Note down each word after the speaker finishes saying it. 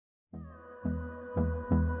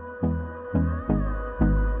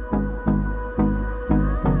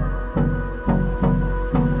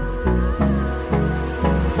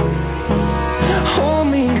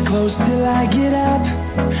close till I get up.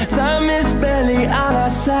 Time is barely on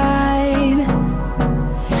our side.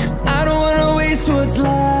 I don't wanna waste what's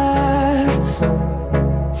left.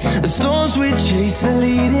 The storms we chase are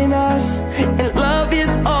leading us, and love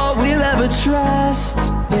is all we'll ever trust.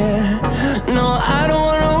 Yeah, no, I don't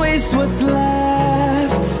wanna waste what's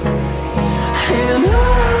left. And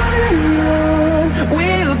on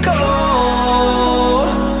we'll go,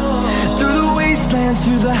 through the wastelands,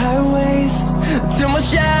 through the highways, till my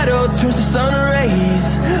shadow turns to sun rays.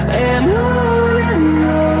 And on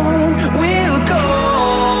we'll go,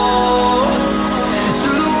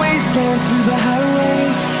 through the wastelands, through the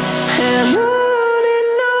highways, and on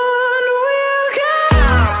we'll go.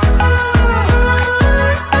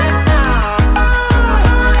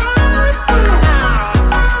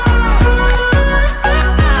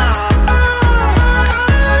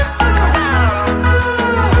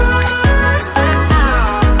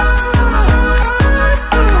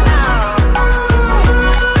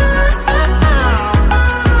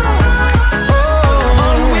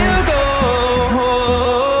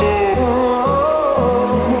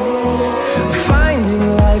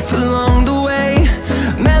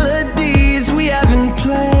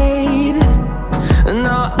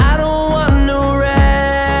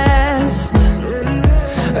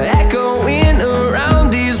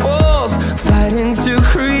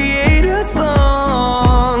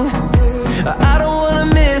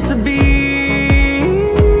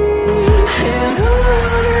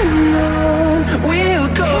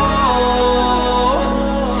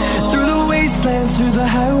 Through the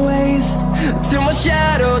highways, till my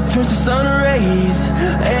shadow turns to sun rays.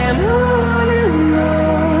 And on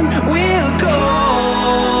we'll go,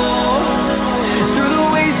 through the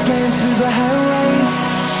wastelands, through the highways,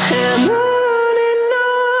 and on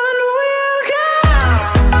we'll go.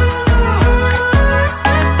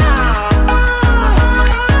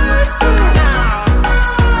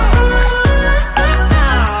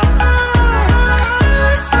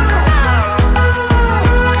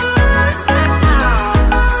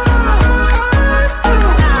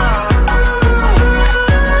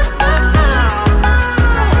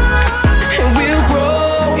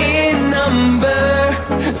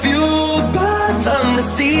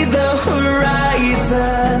 See the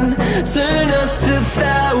horizon, turn us to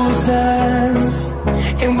thousands,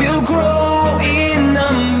 and we'll grow in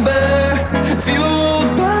number, fueled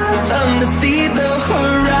by them. To see the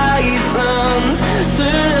horizon,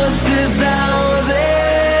 turn us to thousands,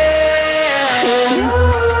 and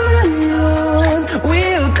on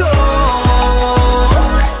we'll go,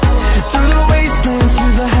 through the wastelands,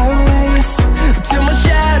 through the highways, till my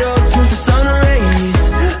shadow turns to sun rays.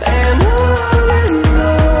 And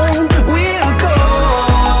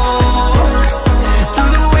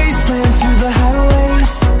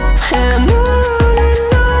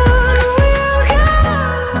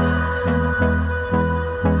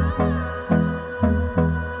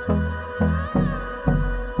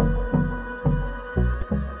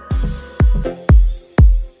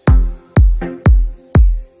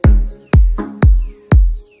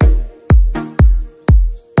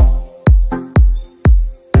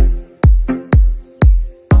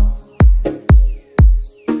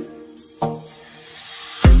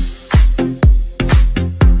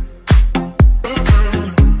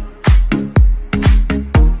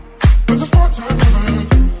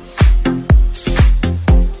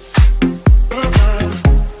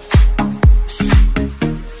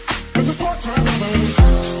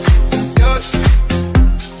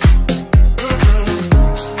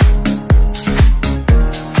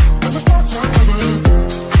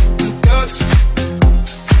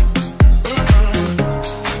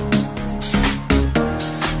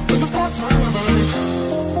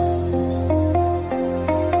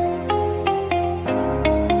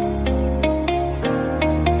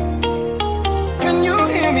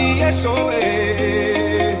SOS,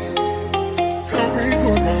 help me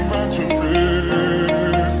put my mind to rest.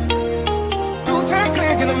 2 times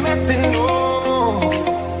click and I'm acting low.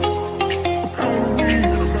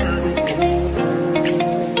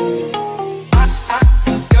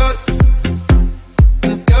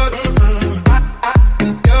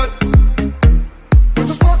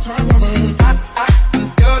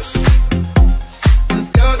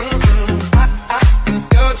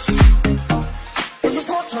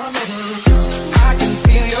 I can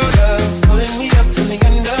feel your love pulling me up from the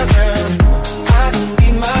underground.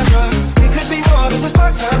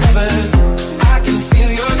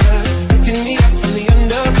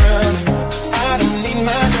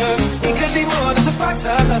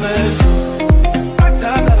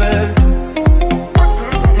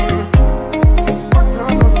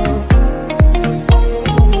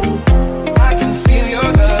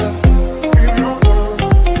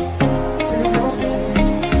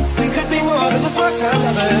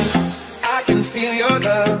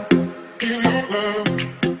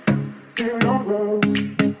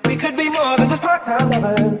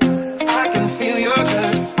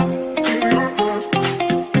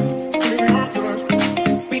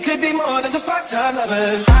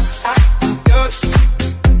 lover.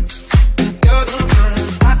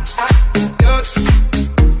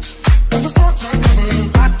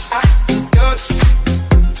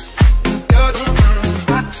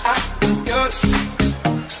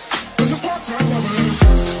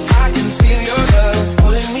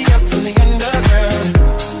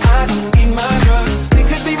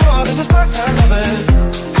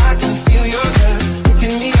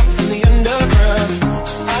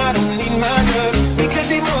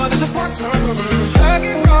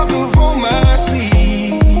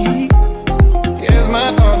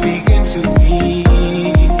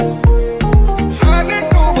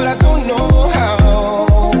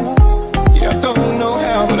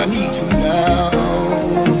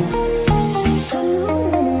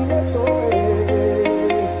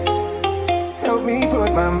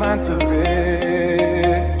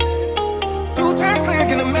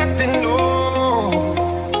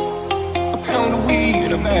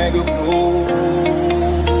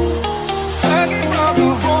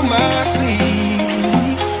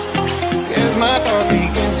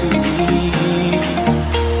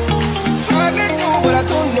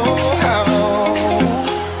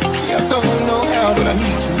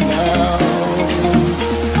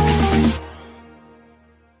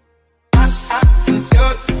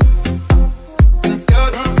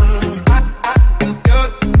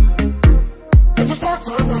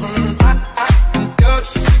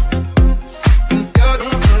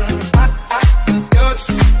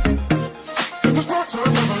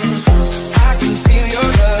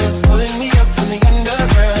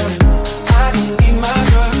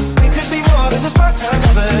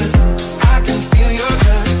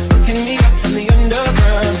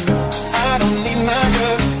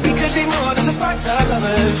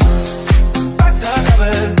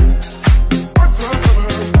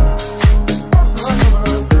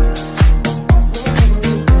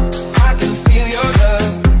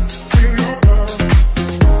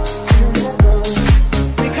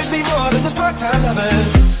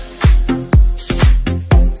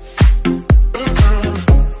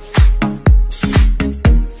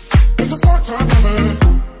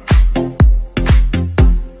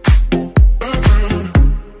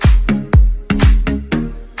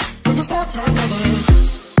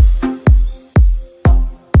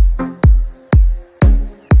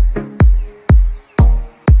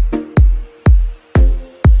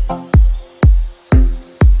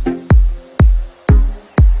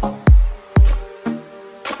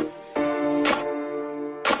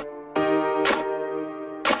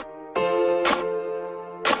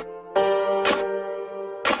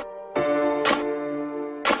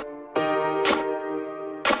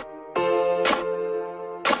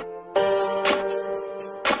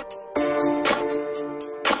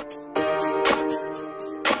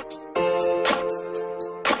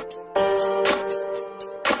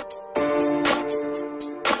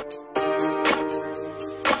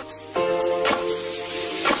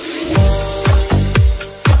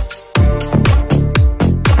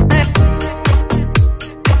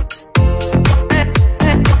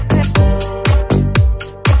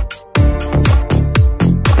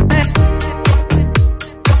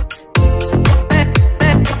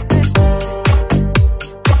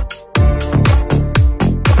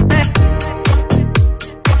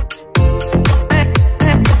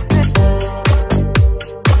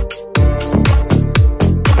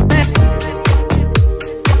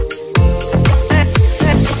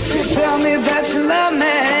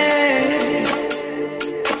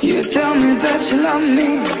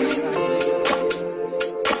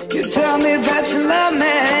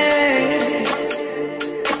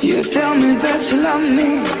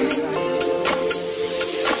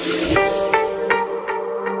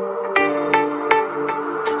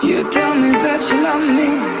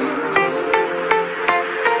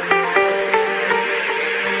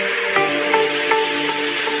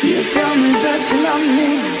 Tell me that you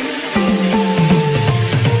love me.